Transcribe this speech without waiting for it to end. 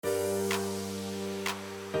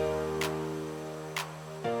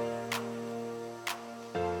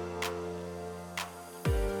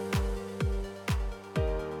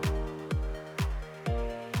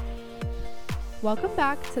Welcome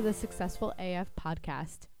back to the Successful AF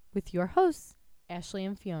podcast with your hosts, Ashley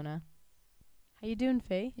and Fiona. How you doing,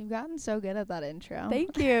 Faye? You've gotten so good at that intro.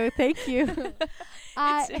 Thank you.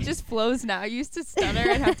 It just flows now. I used to stutter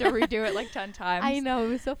and have to redo it like 10 times. I know, it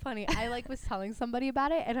was so funny. I was telling somebody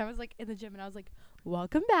about it, and I was in the gym, and I was like,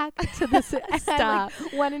 welcome back to this. Stop.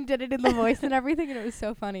 I went and did it in the voice and everything, and it was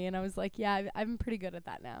so funny. And I was like, yeah, I'm pretty good at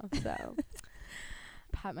that now. So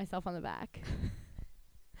pat myself on the back.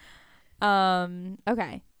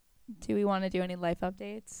 Okay. Do we want to do any life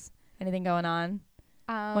updates? Anything going on?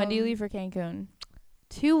 When do you leave for Cancun?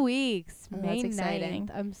 2 weeks. Oh, May that's exciting.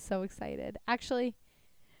 9th. I'm so excited. Actually,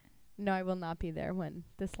 no, I will not be there when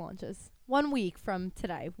this launches. 1 week from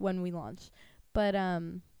today when we launch. But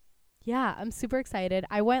yeah, I'm super excited.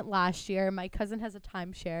 I went last year. My cousin has a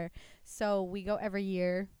timeshare, so we go every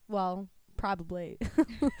year. Well, probably.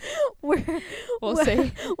 We'll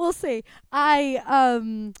see. We'll see.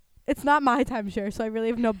 It's not my timeshare, so I really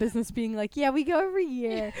have no business being like, yeah, we go every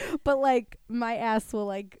year. But my ass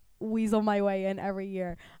will weasel my way in every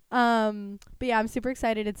year. But yeah, I'm super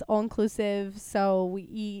excited. It's all inclusive, so we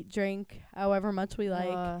eat, drink, however much we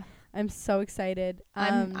like. I'm so excited.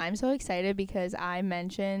 I'm so excited because I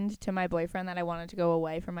mentioned to my boyfriend that I wanted to go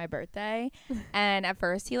away for my birthday, and at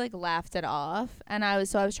first he laughed it off, and I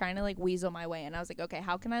was trying to weasel my way, and I was like, okay,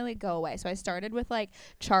 how can I go away? So I started with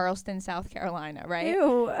Charleston, South Carolina, right?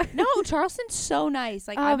 Ew. No, Charleston's so nice.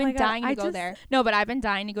 I've been dying to go there. No, but I've been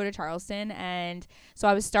dying to go to Charleston, and so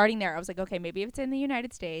I was starting there. I was like, okay, maybe if it's in the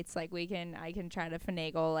United States, I can try to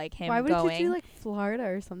finagle him. Why would going. you do Florida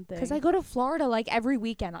or something? Because I go to Florida every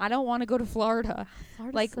weekend. I don't want to go to Florida.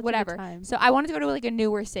 Florida's such whatever. A good time. So I wanted to go to a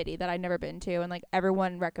newer city that I'd never been to, and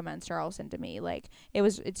everyone recommends Charleston to me.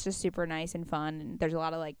 It's just super nice and fun, and there's a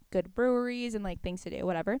lot of good breweries and things to do,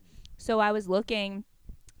 whatever. So I was looking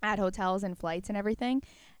at hotels and flights and everything.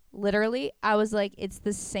 Literally, I was it's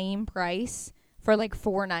the same price for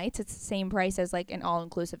 4 nights. It's the same price as an all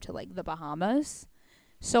inclusive to the Bahamas.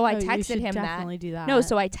 So I texted him definitely do that. No,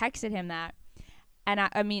 so I texted him that. And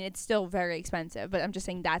I mean, it's still very expensive, but I'm just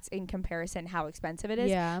saying that's in comparison how expensive it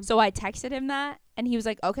is. Yeah. So I texted him that, and he was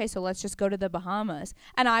like, okay, so let's just go to the Bahamas.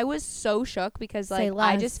 And I was so shook because,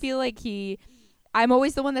 I just feel I'm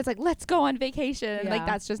always the one that's let's go on vacation. Yeah.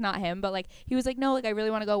 That's just not him. But, he was like, no, I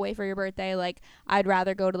really want to go away for your birthday. I'd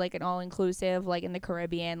rather go to, an all-inclusive, in the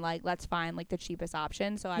Caribbean. Let's find, the cheapest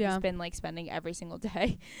option. So I've just been, spending every single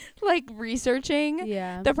day, researching.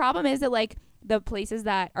 Yeah. The problem is that, the places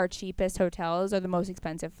that are cheapest hotels are the most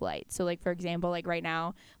expensive flights. So for example, right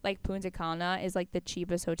now, Punta Cana is the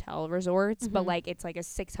cheapest hotel resorts, but it's a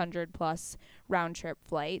 600 plus round trip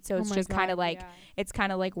flight. So it's just kind of it's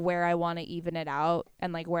kind of where I want to even it out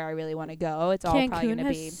and where I really want to go. It's all probably going to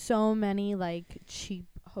be so many cheap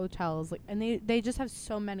hotels and they just have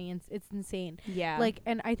so many, and it's insane. Yeah.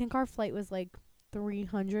 And I think our flight was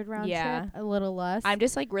 300 round trip, a little less. I'm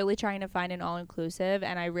just really trying to find an all inclusive,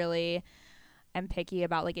 and I really am picky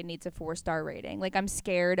about it needs a 4-star rating. I'm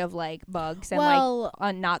scared of bugs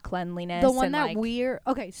and not cleanliness. The one and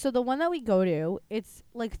that so the one that we go to, it's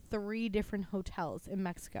 3 different hotels in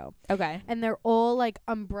Mexico. Okay. And they're all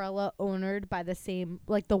umbrella ownered by the same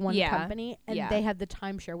the one company, and they have the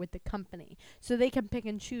timeshare with the company, so they can pick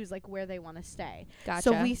and choose where they want to stay. Gotcha.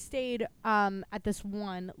 So we stayed at this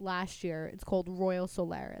one last year. It's called Royal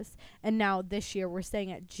Solaris, and now this year we're staying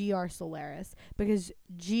at GR Solaris because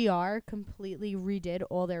GR completely redid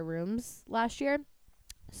all their rooms last year,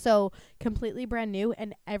 so completely brand new,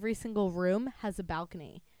 and every single room has a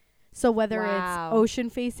balcony. So whether it's ocean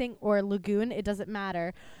facing or lagoon, it doesn't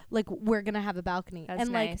matter. We're going to have a balcony. That's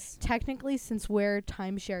and nice. Technically, since we're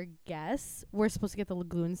timeshare guests, we're supposed to get the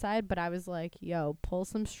lagoon side, but I was like, yo, pull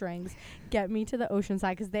some strings, get me to the ocean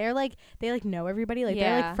side, cuz they're they know everybody.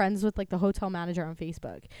 They're friends with the hotel manager on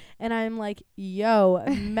Facebook. And I'm like, yo,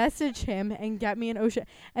 message him and get me an ocean.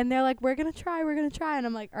 And they're like, we're going to try. And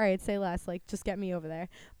I'm like, all right, say less. Just get me over there.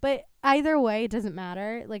 But either way, it doesn't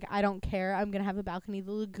matter. I don't care. I'm going to have a balcony.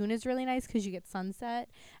 The lagoon is really nice because you get sunset,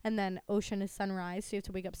 and then ocean is sunrise, so you have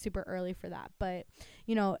to wake up super early for that. But,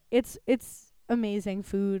 it's amazing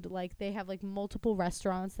food. They have, multiple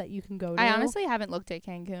restaurants that you can go to. I honestly haven't looked at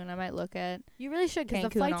Cancun. I might look at You really should, because the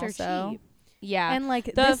Cancun flights also. are cheap. Yeah. And,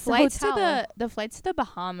 the flights to the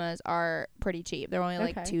Bahamas are pretty cheap. They're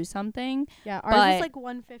only, 2 something. Yeah, ours is,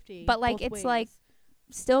 150. But, it's, ways.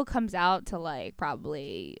 Still comes out to,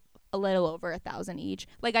 probably a little over 1,000 each.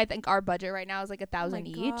 I think our budget right now is 1,000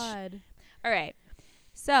 each. God. All right.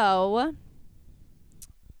 So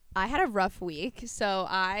I had a rough week, so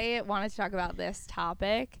I wanted to talk about this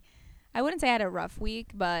topic. I wouldn't say I had a rough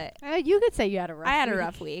week, but you could say you had a rough week. I had a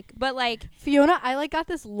rough week. But like Fiona, I like got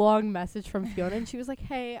this long message from Fiona and she was like,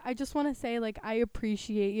 "Hey, I just want to say like I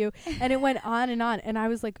appreciate you." And it went on and I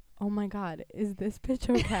was like, "Oh my god, is this bitch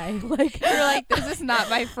okay?" Like you're like, "This is not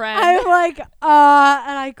my friend." I'm like, and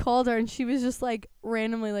I called her and she was just like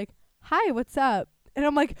randomly like, "Hi, what's up?" And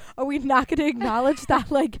I'm like, are we not going to acknowledge that,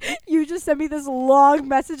 like, you just sent me this long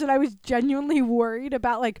message and I was genuinely worried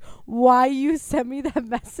about, like, why you sent me that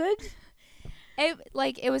message?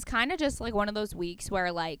 It was kind of just, like, one of those weeks where,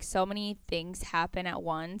 like, so many things happen at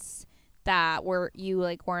once that you,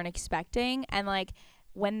 like, weren't expecting. And, like,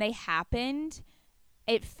 when they happened,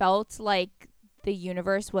 it felt like the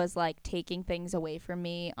universe was, like, taking things away from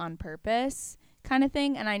me on purpose. Kind of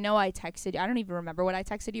thing. And I know I texted you. I don't even remember what I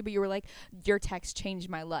texted you, but you were like, your text changed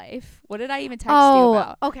my life. What did I even text you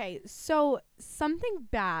about? Okay. So something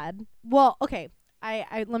bad. Well, okay.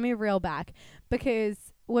 I let me reel back,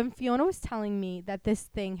 because when Fiona was telling me that this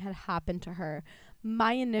thing had happened to her,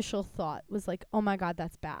 my initial thought was like, oh my God,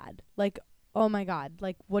 that's bad. Like, oh my God,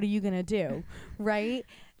 like, what are you going to do? Right?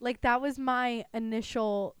 Like, that was my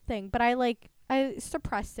initial thing. But I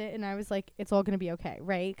suppressed it and I was like, it's all going to be okay,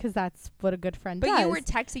 right? Because that's what a good friend does. But you were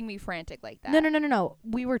texting me frantic like that. No.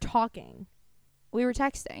 We were talking. We were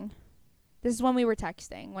texting. This is when we were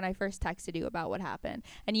texting, when I first texted you about what happened.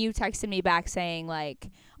 And you texted me back saying, like,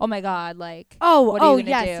 oh my God, like, what are you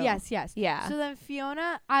going to do? Yes. Yeah. So then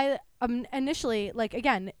Fiona, I initially, like,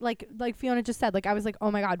 again, like Fiona just said, like, I was like, oh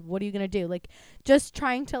my God, what are you going to do? Like, just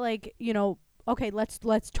trying to, like, you know, okay, let's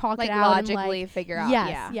talk like, it out. Logically and, like, figure out.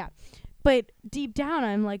 Yes, yeah. But deep down,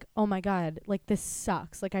 I'm like, oh my God, like, this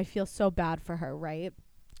sucks. Like, I feel so bad for her, right?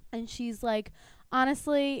 And she's like,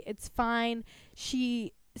 honestly, it's fine.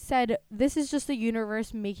 She said, this is just the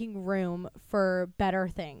universe making room for better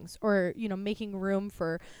things, or, you know, making room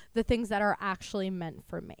for the things that are actually meant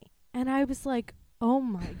for me. And I was like, oh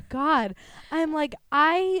my God. I'm like,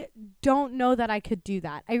 I don't know that I could do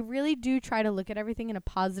that. I really do try to look at everything in a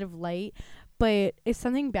positive light. But if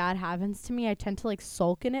something bad happens to me, I tend to, like,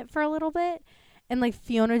 sulk in it for a little bit. And, like,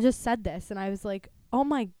 Fiona just said this. And I was like, oh,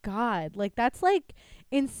 my God. Like, that's, like,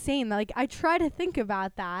 insane. Like, I try to think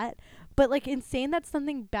about that. But, like, insane that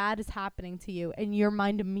something bad is happening to you. And your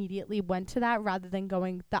mind immediately went to that rather than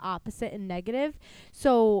going the opposite and negative.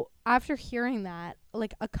 So after hearing that,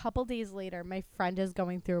 like, a couple days later, my friend is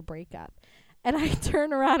going through a breakup. And I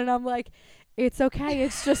turn around and I'm like, it's okay.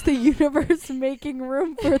 It's just the universe making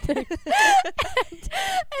room for things.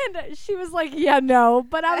 and she was like, yeah, no.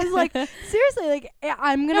 But I was like, seriously, like,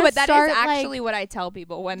 I'm going to start. No, but that is actually what I tell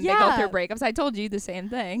people when they go through breakups. I told you the same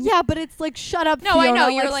thing. Yeah, but it's like, shut up, no, Fiona. I know.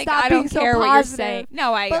 You're like, I don't care what you're saying.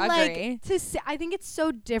 No, I agree. Like, I think it's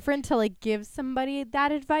so different to, like, give somebody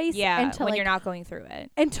that advice. Yeah, and to, when like, you're not going through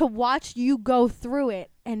it. And to watch you go through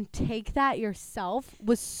it and take that yourself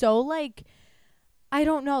was so, like, I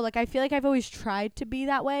don't know. Like, I feel like I've always tried to be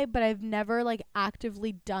that way, but I've never, like,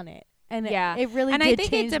 actively done it. And it really did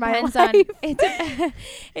change my life.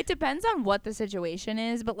 It depends on what the situation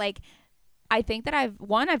is. But, like, I think that I've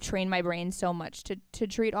trained my brain so much to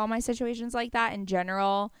treat all my situations like that in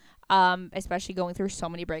general. Especially going through so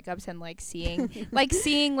many breakups and, like,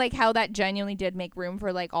 seeing like how that genuinely did make room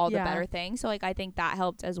for, like, all the better things. So, like, I think that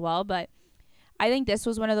helped as well. But I think this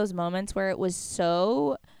was one of those moments where it was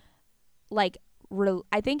so, like,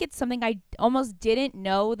 I think it's something I almost didn't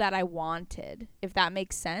know that I wanted, if that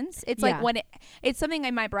makes sense. It's like when it's something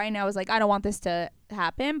in my brain, I was like, I don't want this to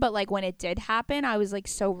happen. But, like, when it did happen, I was, like,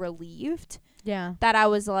 so relieved that I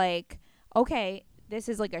was like, okay, this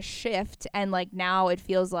is, like, a shift. And, like, now it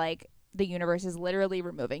feels like the universe is literally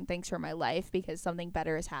removing things from my life because something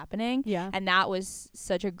better is happening. Yeah. And that was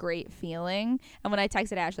such a great feeling. And when I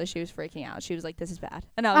texted Ashley, she was freaking out. She was like, this is bad.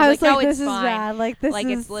 And I was like, no, it's fine. Bad. Like,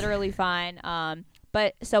 it's literally fine.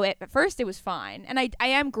 But so at first it was fine. And I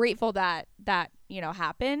am grateful that, you know,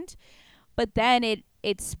 happened. But then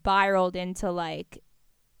it spiraled into, like,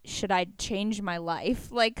 should I change my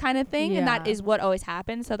life? Like, kind of thing. Yeah. And that is what always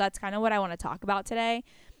happens. So that's kind of what I want to talk about today.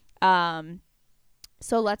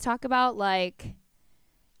 So let's talk about, like,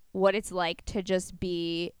 what it's like to just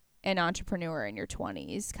be an entrepreneur in your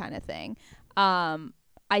 20s kind of thing.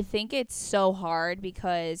 I think it's so hard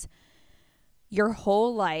because your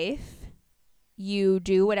whole life you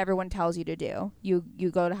do what everyone tells you to do. You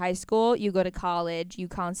go to high school, you go to college, you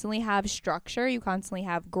constantly have structure, you constantly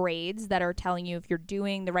have grades that are telling you if you're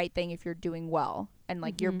doing the right thing, if you're doing well. And,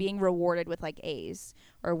 like, you're being rewarded with, like, A's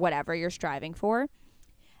or whatever you're striving for.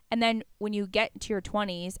 And then when you get to your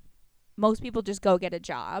 20s, most people just go get a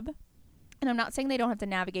job. And I'm not saying they don't have to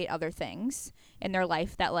navigate other things in their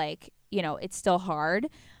life that, like, you know, it's still hard.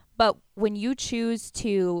 But when you choose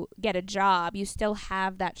to get a job, you still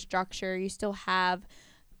have that structure. You still have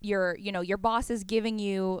your boss is giving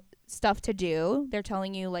you stuff to do. They're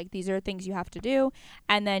telling you like these are things you have to do,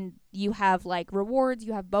 and then you have like rewards,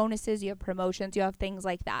 you have bonuses, you have promotions, you have things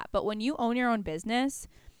like that. But when you own your own business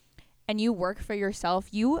and you work for yourself,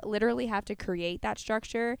 you literally have to create that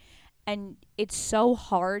structure, and it's so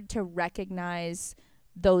hard to recognize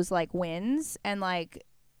those like wins and like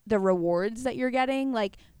the rewards that you're getting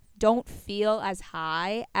like don't feel as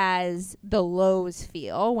high as the lows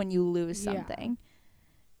feel when you lose something.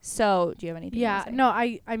 So, do you have anything to say? No,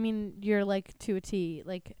 I mean, you're like to a T.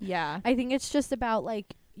 Like, I think it's just about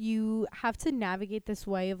like you have to navigate this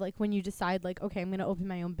way of like when you decide like, okay, I'm going to open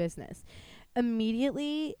my own business.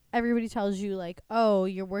 Immediately, everybody tells you like, oh,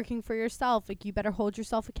 you're working for yourself. Like, you better hold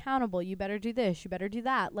yourself accountable. You better do this. You better do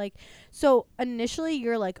that. Like, so initially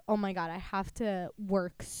you're like, oh my God, I have to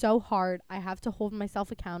work so hard. I have to hold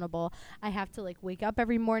myself accountable. I have to like wake up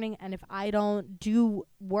every morning. And if I don't do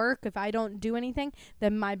work, if I don't do anything,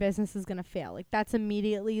 then my business is going to fail. Like, that's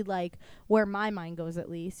immediately like where my mind goes, at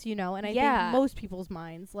least, you know, and I think most people's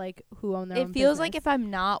minds, like who own their own business. It feels like if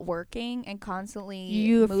I'm not working and constantly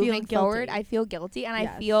moving forward, I feel guilty, and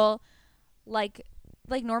I feel like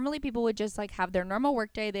normally people would just like have their normal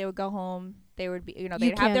work day. They would go home. They would be,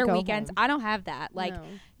 they'd have their weekends. Home. I don't have that. Like,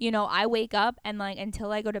 I wake up and like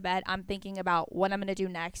until I go to bed, I'm thinking about what I'm going to do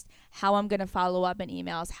next, how I'm going to follow up in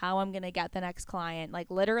emails, how I'm going to get the next client. Like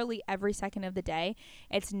literally every second of the day.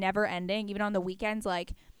 It's never ending, even on the weekends.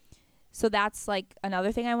 Like, so that's like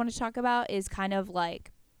another thing I want to talk about is kind of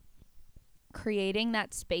like creating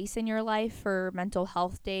that space in your life for mental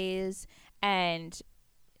health days and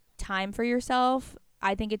time for yourself.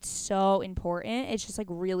 I think it's so important. It's just like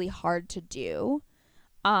really hard to do.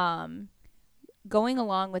 Going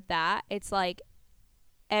along with that, it's like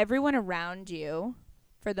everyone around you,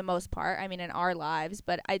 for the most part, I mean in our lives,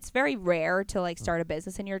 but it's very rare to like start a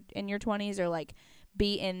business in your 20s or like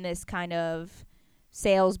be in this kind of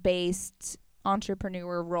sales based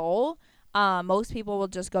entrepreneur role. Most people will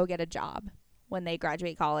just go get a job when they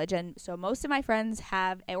graduate college, and so most of my friends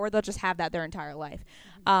have, or they'll just have that their entire life.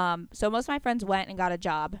 So most of my friends went and got a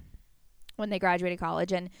job when they graduated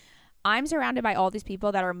college, and I'm surrounded by all these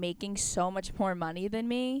people that are making so much more money than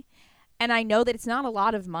me, and I know that it's not a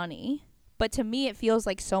lot of money, but to me it feels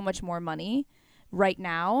like so much more money right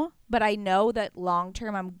now. But I know that long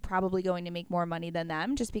term I'm probably going to make more money than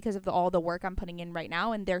them just because of all the work I'm putting in right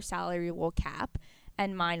now, and their salary will cap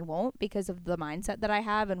and mine won't because of the mindset that I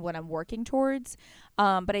have and what I'm working towards.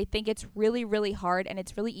 But I think it's really, really hard, and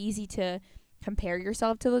it's really easy to compare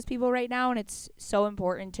yourself to those people right now. And it's so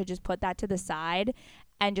important to just put that to the side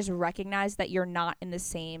and just recognize that you're not in the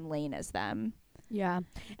same lane as them. Yeah.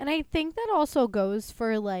 And I think that also goes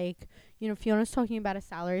for like, Fiona's talking about a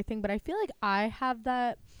salary thing, but I feel like I have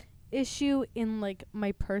that issue in like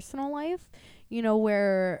my personal life,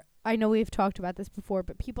 where I know we've talked about this before,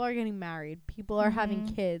 but people are getting married, people are having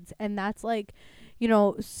kids, and that's like,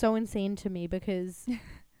 so insane to me because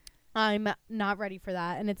I'm not ready for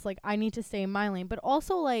that. And it's like, I need to stay in my lane, but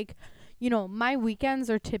also like, my weekends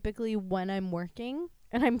are typically when I'm working.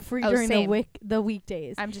 And I'm free during the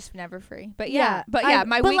weekdays. I'm just never free. But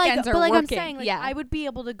my weekends are working. I'm saying, like, I would be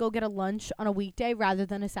able to go get a lunch on a weekday rather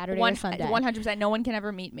than a Saturday or Sunday. 100%. No one can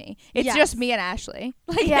ever meet me. It's just me and Ashley,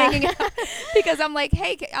 like hanging out. Because I'm like,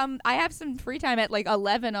 hey, I have some free time at like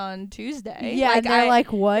 11 on Tuesday. Yeah, like, and they're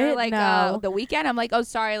like, what? They're like, no. The weekend. I'm like, oh,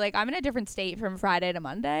 sorry. Like, I'm in a different state from Friday to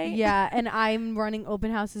Monday. Yeah, and I'm running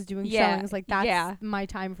open houses, doing showings. Like, that's my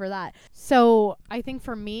time for that. So I think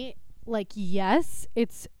for me, like, yes,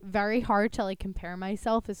 it's very hard to like compare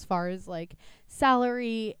myself as far as like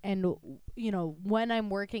salary and when I'm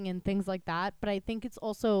working and things like that, but I think it's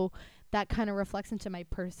also that kind of reflects into my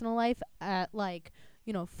personal life. At like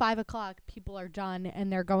 5:00 people are done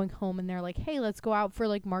and they're going home and they're like, hey, let's go out for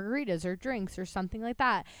like margaritas or drinks or something like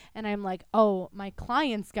that, and I'm like, oh, my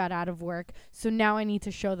clients got out of work, so now I need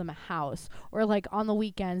to show them a house. Or like on the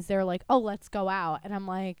weekends they're like, oh, let's go out, and I'm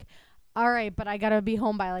like, all right, but I gotta be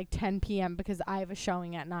home by like 10 p.m. because I have a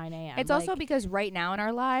showing at 9 a.m. It's also because right now in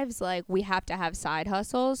our lives, like, we have to have side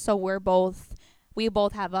hustles, so we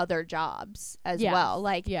both have other jobs as well.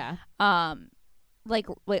 Like, like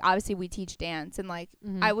obviously we teach dance, and like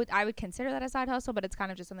I would consider that a side hustle, but it's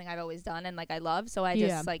kind of just something I've always done and like I love, so I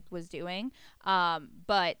just like was doing.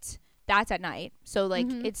 But that's at night, so like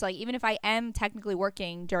it's like even if I am technically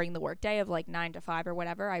working during the workday of like 9 to 5 or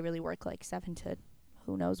whatever, I really work like 7 to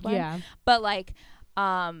who knows when. Yeah. But like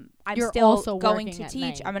I'm still also going to teach.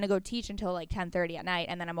 Night. I'm going to go teach until like 10:30 at night,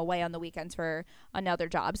 and then I'm away on the weekends for another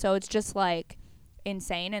job. So it's just like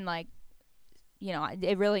insane, and like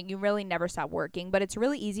you really never stop working, but it's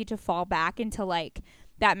really easy to fall back into like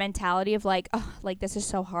that mentality of like, oh, like this is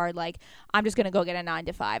so hard, like I'm just gonna go get a 9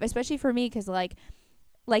 to 5, especially for me, because like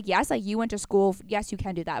yes, like you went to school, yes you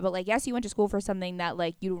can do that, but like yes you went to school for something that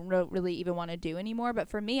like you don't really even want to do anymore. But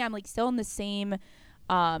for me, I'm like still in the same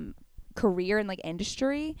career and like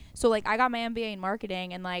industry, so like I got my MBA in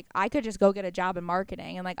marketing, and like I could just go get a job in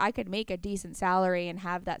marketing, and like I could make a decent salary and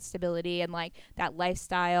have that stability and like that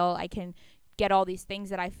lifestyle. I can get all these things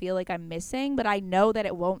that I feel like I'm missing, but I know that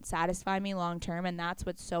it won't satisfy me long term, and that's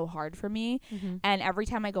what's so hard for me. And every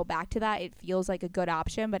time I go back to that, it feels like a good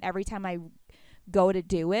option, but every time I go to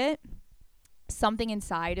do it, something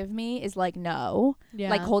inside of me is like no,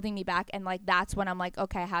 like holding me back. And like that's when I'm like,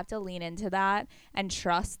 okay, I have to lean into that and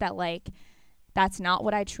trust that like that's not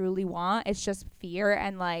what I truly want. It's just fear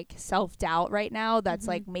and like self-doubt right now that's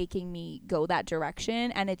like making me go that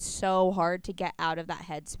direction, and it's so hard to get out of that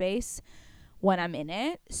headspace when I'm in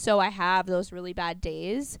it. So I have those really bad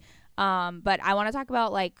days. But I want to talk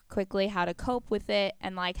about like quickly how to cope with it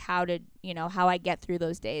and like how to, how I get through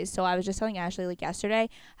those days. So I was just telling Ashley like yesterday,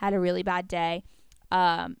 I had a really bad day.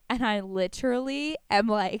 And I literally am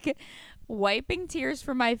like wiping tears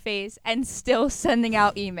from my face and still sending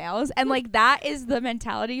out emails. And like that is the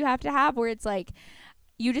mentality you have to have, where it's like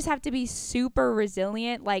you just have to be super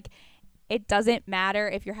resilient. Like it doesn't matter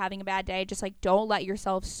if you're having a bad day, just like don't let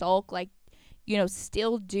yourself sulk. Like,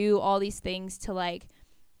 still do all these things to like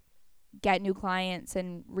get new clients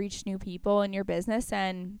and reach new people in your business.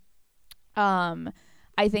 And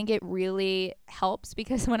I think it really helps,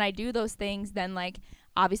 because when I do those things, then like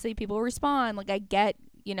obviously people respond, like I get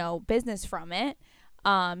business from it.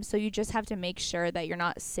 So you just have to make sure that you're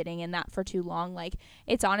not sitting in that for too long. Like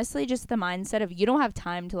it's honestly just the mindset of you don't have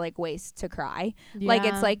time to like waste to cry. Like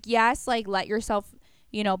it's like, yes, like let yourself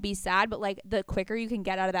be sad, but like the quicker you can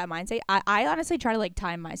get out of that mindset. I honestly try to like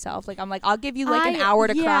time myself. Like I'm like, I'll give you like an hour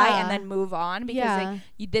to cry and then move on, because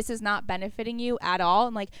like this is not benefiting you at all.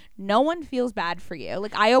 And like no one feels bad for you.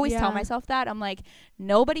 Like I always tell myself that. I'm like,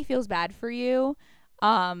 nobody feels bad for you.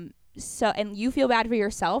 So, and you feel bad for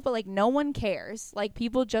yourself, but like no one cares. Like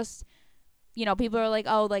people just, people are like,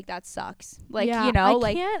 oh, like that sucks. Like, I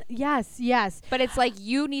like, can't, yes. But it's like,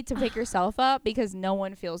 you need to pick yourself up, because no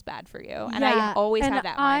one feels bad for you. And I always have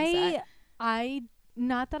that mindset. I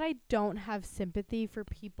not that I don't have sympathy for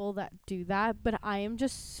people that do that, but I am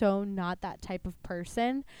just so not that type of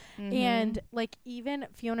person. And like even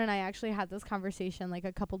Fiona and I actually had this conversation like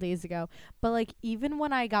a couple days ago, but like even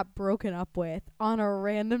when I got broken up with on a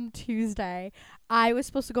random Tuesday, I was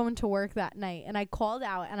supposed to go into work that night, and I called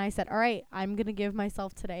out and I said, all right, I'm gonna give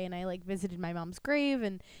myself today. And I like visited my mom's grave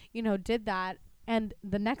and did that, and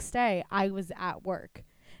the next day I was at work.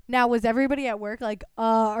 Now, was everybody at work like,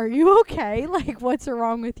 are you okay? Like, what's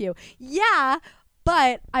wrong with you? Yeah,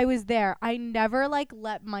 but I was there. I never, like,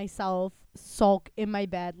 let myself sulk in my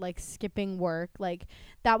bed, like, skipping work. Like,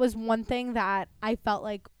 that was one thing that I felt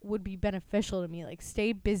like would be beneficial to me. Like,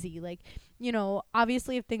 stay busy. Like,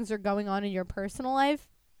 obviously, if things are going on in your personal life,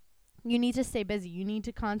 you need to stay busy. You need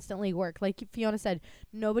to constantly work. Like Fiona said,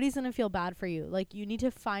 nobody's going to feel bad for you. Like you need to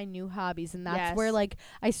find new hobbies. And that's where like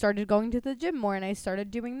I started going to the gym more, and I started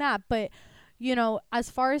doing that. But, as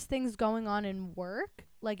far as things going on in work,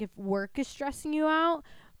 like if work is stressing you out,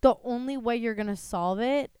 the only way you're going to solve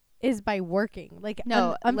it is by working. Like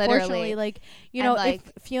no, unfortunately, like, like,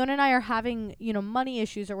 if Fiona and I are having, money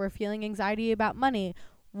issues, or we're feeling anxiety about money,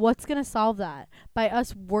 what's going to solve that? By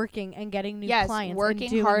us working and getting new clients.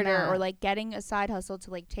 Working harder, or like getting a side hustle to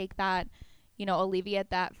like take that,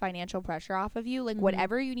 alleviate that financial pressure off of you. Like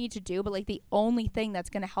whatever you need to do. But like the only thing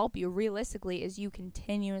that's going to help you realistically is you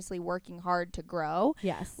continuously working hard to grow.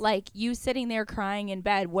 Yes. Like you sitting there crying in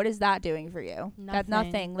bed, what is that doing for you? That's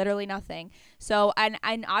nothing. Literally nothing. So, and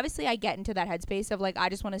obviously I get into that headspace of like, I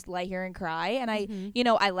just want to lie here and cry. And I,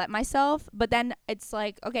 I let myself, but then it's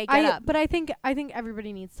like, okay, get up. But I think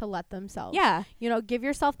everybody needs to let themselves. Yeah. Give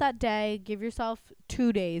yourself that day. Give yourself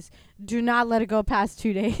 2 days. Do not let it go past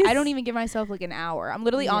 2 days. I don't even give myself like an hour. I'm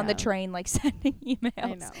literally on the train like sending emails.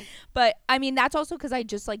 I know. But I mean, that's also because I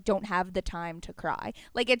just like don't have the time to cry.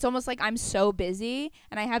 Like it's almost like I'm so busy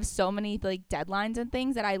and I have so many like deadlines and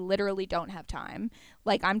things that I literally don't have time.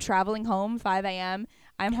 Like I'm traveling home 5 a.m.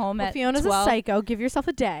 I'm home at Fiona's 12. a psycho. Give yourself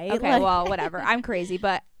a day. Okay, well, whatever. I'm crazy.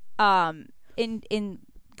 But in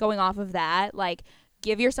going off of that, like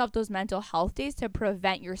give yourself those mental health days to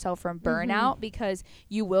prevent yourself from burnout, because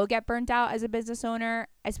you will get burnt out as a business owner,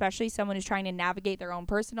 especially someone who's trying to navigate their own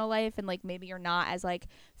personal life and like maybe you're not as like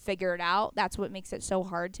figured out. That's what makes it so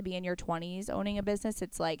hard to be in your 20s owning a business.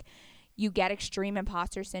 It's like you get extreme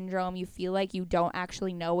imposter syndrome. You feel like you don't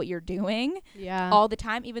actually know what you're doing Yeah. all the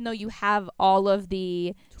time, even though you have all of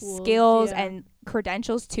the Tools, skills yeah. and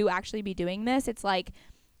credentials to actually be doing this. It's like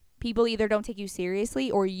people either don't take you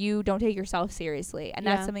seriously or you don't take yourself seriously. And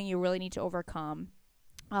that's something you really need to overcome.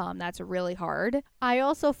 That's really hard. I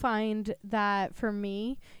also find that for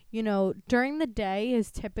me, you know, during the day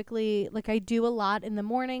is typically like I do a lot in the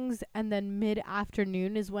mornings, and then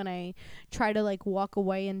mid-afternoon is when I try to like walk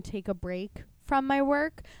away and take a break from my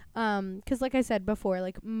work. 'Cause like I said before,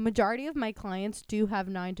 like majority of my clients do have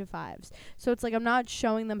 9 to 5s. So it's like I'm not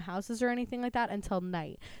showing them houses or anything like that until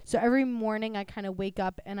night. So every morning I kind of wake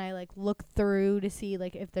up and I like look through to see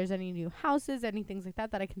like if there's any new houses, any things like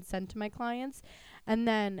that I can send to my clients. And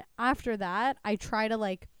then after that, I try to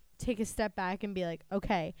like take a step back and be like,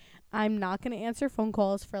 okay, I'm not going to answer phone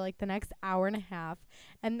calls for like the next hour and a half.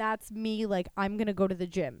 And that's me, like, I'm going to go to the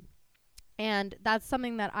gym. And that's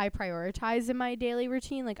something that I prioritize in my daily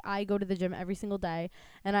routine. Like, I go to the gym every single day,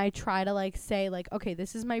 and I try to like say like, okay,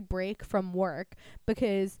 this is my break from work,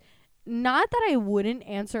 because not that I wouldn't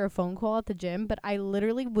answer a phone call at the gym, but I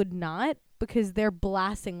literally would not, because they're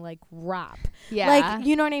blasting like rap. Yeah. Like,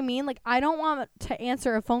 you know what I mean? Like, I don't want to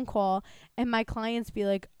answer a phone call and my clients be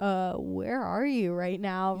like, where are you right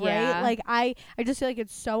now? Yeah. Right? Like, I just feel like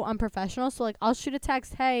it's so unprofessional. So like, I'll shoot a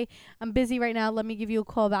text, hey, I'm busy right now. Let me give you a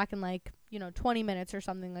call back in like, 20 minutes or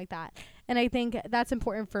something like that. And I think that's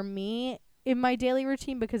important for me in my daily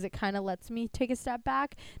routine, because it kind of lets me take a step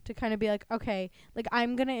back to kind of be like, okay, like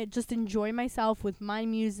I'm going to just enjoy myself with my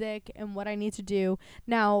music and what I need to do.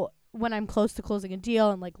 Now, when I'm close to closing a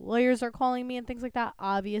deal and like lawyers are calling me and things like that,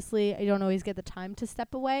 obviously I don't always get the time to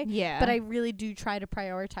step away. Yeah. But I really do try to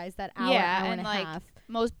prioritize that hour and a like half.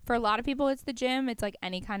 For a lot of people it's the gym. It's like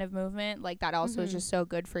any kind of movement. Like that also is just so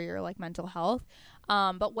good for your like mental health.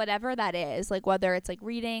 But whatever that is, like whether it's like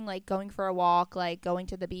reading, like going for a walk, like going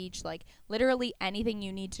to the beach, like literally anything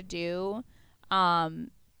you need to do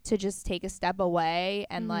to just take a step away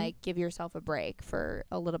and like give yourself a break for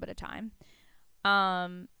a little bit of time.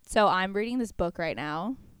 So I'm reading this book right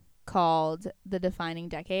now called The Defining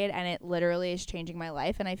Decade, and it literally is changing my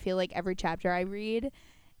life. And I feel like every chapter I read,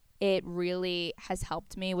 it really has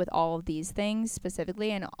helped me with all of these things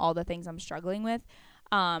specifically and all the things I'm struggling with.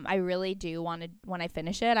 I really do want to, when I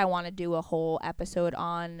finish it, I want to do a whole episode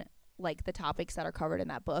on like the topics that are covered in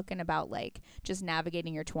that book and about like just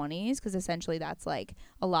navigating your 20s, because essentially that's like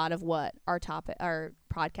a lot of what our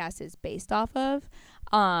podcast is based off of.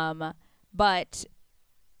 But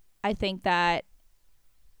I think that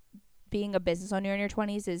being a business owner in your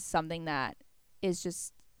 20s is something that is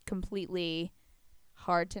just completely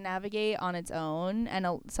hard to navigate on its own, and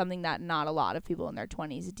something that not a lot of people in their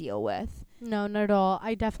 20s deal with. No, not at all.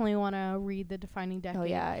 I definitely want to read The Defining Decade. Oh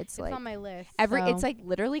yeah, it's like on my list. It's like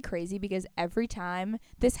literally crazy, because every time,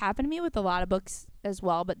 this happened to me with a lot of books as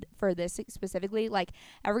well, but for this specifically, like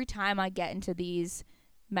every time I get into these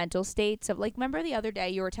mental states of like, remember the other day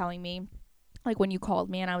you were telling me, like when you called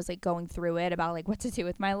me and I was like going through it about like what to do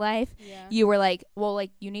with my life, you were like, well,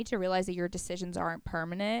 like you need to realize that your decisions aren't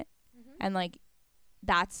permanent. And like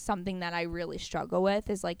that's something that I really struggle with,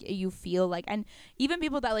 is like you feel like, and even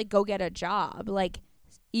people that like go get a job, like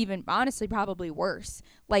even honestly probably worse,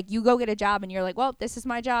 like you go get a job and you're like, well, this is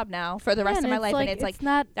my job now for the rest of my life, like, and it's like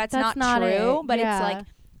that's not true it. But it's like,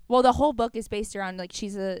 well, the whole book is based around like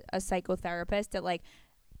she's a psychotherapist that like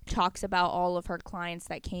talks about all of her clients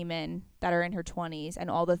that came in that are in her 20s and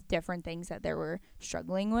all the different things that they were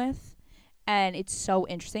struggling with. And it's so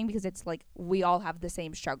interesting because it's like we all have the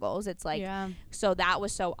same struggles. It's like, so that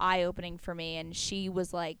was so eye-opening for me. And she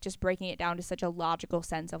was like just breaking it down to such a logical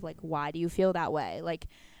sense of like, why do you feel that way? Like,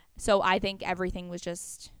 so I think everything was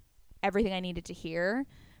just everything I needed to hear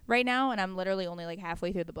right now. And I'm literally only like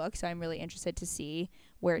halfway through the book, so I'm really interested to see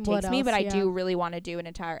where it takes me. But I do really want to do an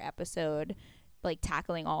entire episode like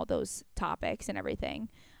tackling all those topics and everything.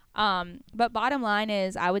 But bottom line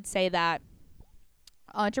is, I would say that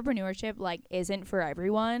entrepreneurship like isn't for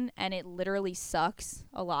everyone, and it literally sucks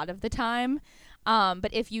a lot of the time.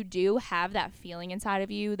 But if you do have that feeling inside of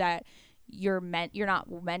you that you're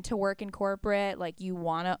not meant to work in corporate, like you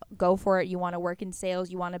want to go for it, you want to work in sales,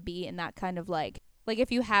 you want to be in that kind of like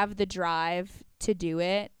if you have the drive to do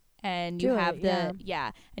it, and you have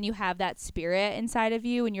and you have that spirit inside of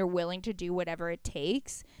you and you're willing to do whatever it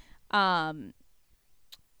takes, then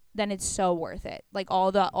it's so worth it. Like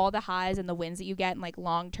all the highs and the wins that you get, and like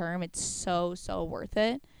long term, it's so worth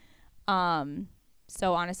it.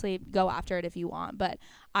 So honestly, go after it if you want. But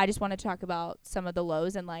I just want to talk about some of the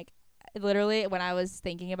lows, and like literally when I was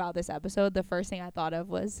thinking about this episode, the first thing I thought of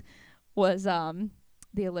was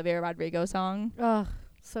the Olivia Rodrigo song. Ugh.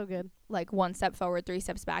 So good. Like 1 step forward, 3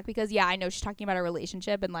 steps back, because I know she's talking about a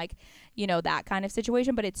relationship and like, that kind of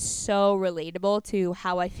situation, but it's so relatable to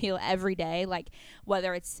how I feel every day, like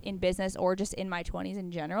whether it's in business or just in my 20s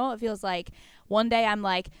in general. It feels like one day I'm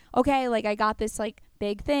like, okay, like I got this like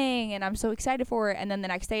big thing and I'm so excited for it, and then the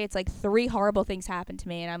next day it's like 3 horrible things happen to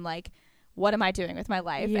me and I'm like, what am I doing with my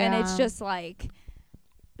life? And it's just like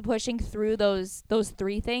pushing through those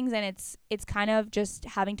 3 things, and it's kind of just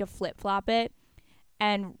having to flip-flop it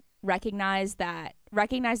and recognize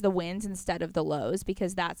the wins instead of the lows,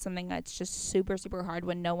 because that's something that's just super, super hard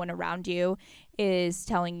when no one around you is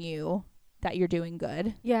telling you that you're doing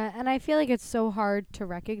good. Yeah, and I feel like it's so hard to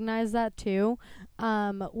recognize that too.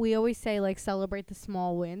 We always say like celebrate the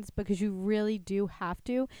small wins, because you really do have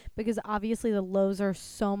to, because obviously the lows are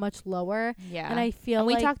so much lower. Yeah. And I feel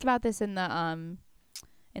we like talked about this in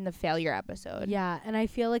the failure episode. Yeah, and I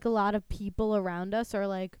feel like a lot of people around us are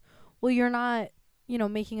like, well, you're not,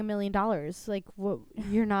 making $1 million. Like,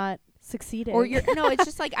 you're not succeeding. Or it's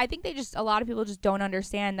just like, I think a lot of people just don't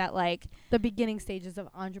understand that, like, the beginning stages of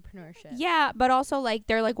entrepreneurship. Yeah, but also like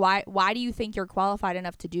they're like, why do you think you're qualified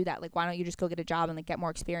enough to do that? Like, why don't you just go get a job and like get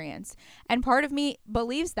more experience? And part of me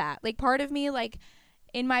believes that. Like, part of me, like,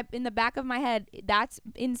 in the back of my head, that's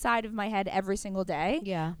inside of my head every single day.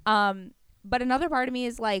 Yeah. But another part of me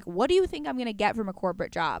is like, what do you think I'm going to get from a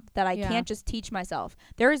corporate job that I can't just teach myself?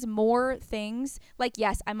 There is more things. Like,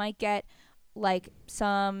 yes, I might get like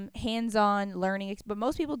some hands-on learning, but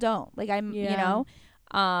most people don't. Like, I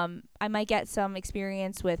might get some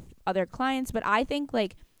experience with other clients, but I think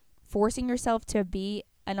like forcing yourself to be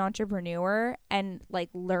an entrepreneur and like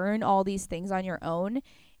learn all these things on your own,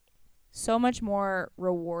 so much more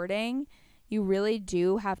rewarding. You really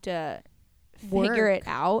do have to figure it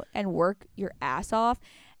out and work your ass off.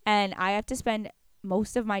 And I have to spend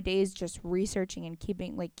most of my days just researching and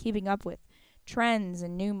keeping up with trends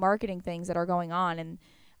and new marketing things that are going on, and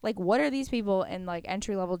like, what are these people in like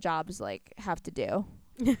entry level jobs like have to do?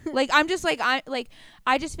 Like, I'm just like,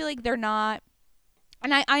 I just feel like they're not.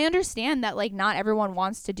 And I understand that like not everyone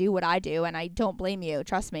wants to do what I do, and I don't blame you.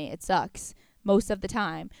 Trust me, it sucks most of the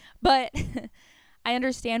time, but I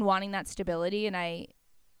understand wanting that stability. And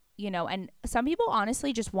and some people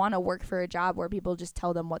honestly just want to work for a job where people just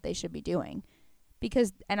tell them what they should be doing,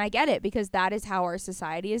 and I get it, because that is how our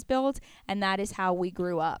society is built and that is how we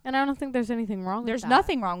grew up. And I don't think there's anything wrong with that. There's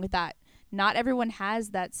nothing wrong with that. Not everyone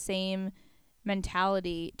has that same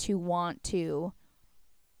mentality to want to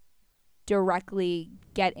directly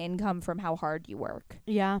get income from how hard you work.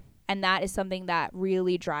 Yeah. And that is something that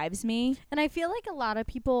really drives me. And I feel like a lot of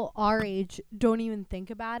people our age don't even think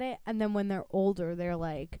about it. And then when they're older, they're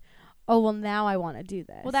like, oh, well, now I want to do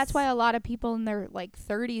this. Well, that's why a lot of people in their like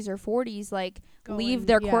 30s or 40s like leave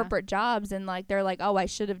their corporate jobs, and like they're like, oh, I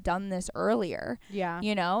should have done this earlier. Yeah.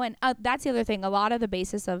 And that's the other thing. A lot of the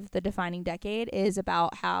basis of the defining decade is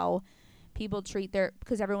about how people treat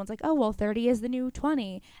because everyone's like, oh, well, 30 is the new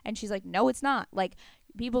 20. And she's like, no, it's not. Like,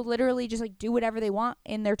 people literally just like do whatever they want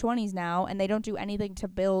in their 20s now, and they don't do anything to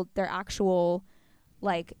build their actual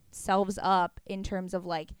like selves up in terms of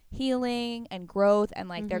like healing and growth and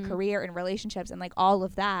like their career and relationships and like all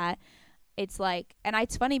of that. It's like, and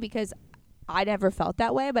it's funny because I never felt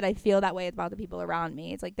that way, but I feel that way about the people around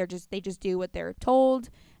me. It's like they just do what they're told,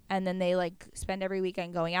 and then they like spend every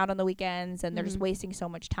weekend going out on the weekends, and they're just wasting so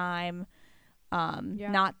much time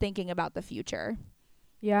not thinking about the future.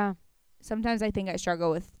 Yeah. Sometimes I think I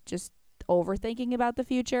struggle with just overthinking about the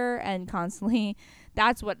future, and constantly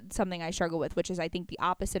that's something I struggle with, which is I think the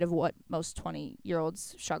opposite of what most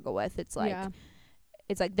 20-year-olds struggle with. It's like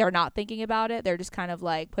it's like they're not thinking about it. They're just kind of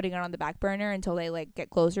like putting it on the back burner until they like get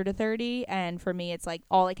closer to 30. And for me, it's like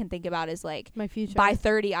all I can think about is like my future. By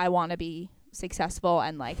 30, I want to be successful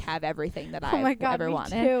and like have everything that I ever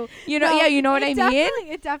wanted. Too. You know what I mean?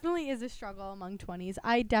 It definitely is a struggle among 20s.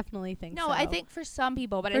 I definitely think so. No, I think for some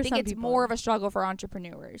people, but I think it's more of a struggle for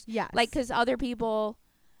entrepreneurs. Yes. Like, because other people,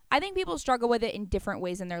 I think people struggle with it in different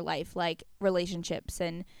ways in their life, like relationships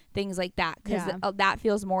and things like that, because that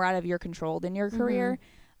feels more out of your control than your career.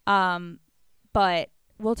 But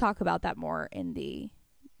we'll talk about that more in the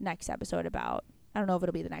next episode about, I don't know if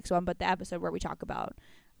it'll be the next one, but the episode where we talk about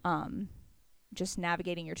just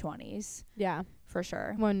navigating your 20s. Yeah. For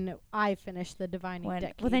sure. When I finish the Divining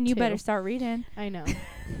Decade. Well, then you better start reading. I know.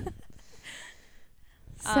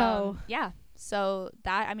 So. Yeah. So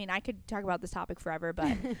that, I mean, I could talk about this topic forever,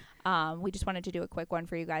 but we just wanted to do a quick one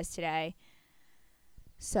for you guys today.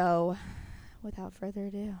 So without further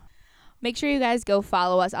ado, make sure you guys go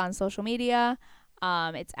follow us on social media.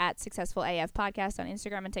 It's at Successful AF Podcast on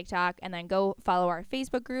Instagram and TikTok. And then go follow our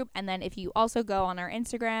Facebook group. And then if you also go on our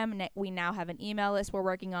Instagram, we now have an email list we're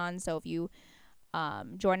working on. So if you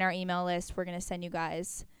join our email list, we're going to send you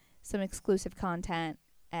guys some exclusive content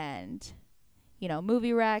and, you know,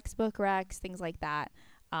 movie recs, book recs, things like that.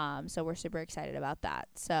 So we're super excited about that.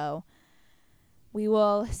 So we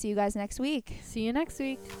will see you guys next week. See you next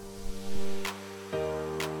week.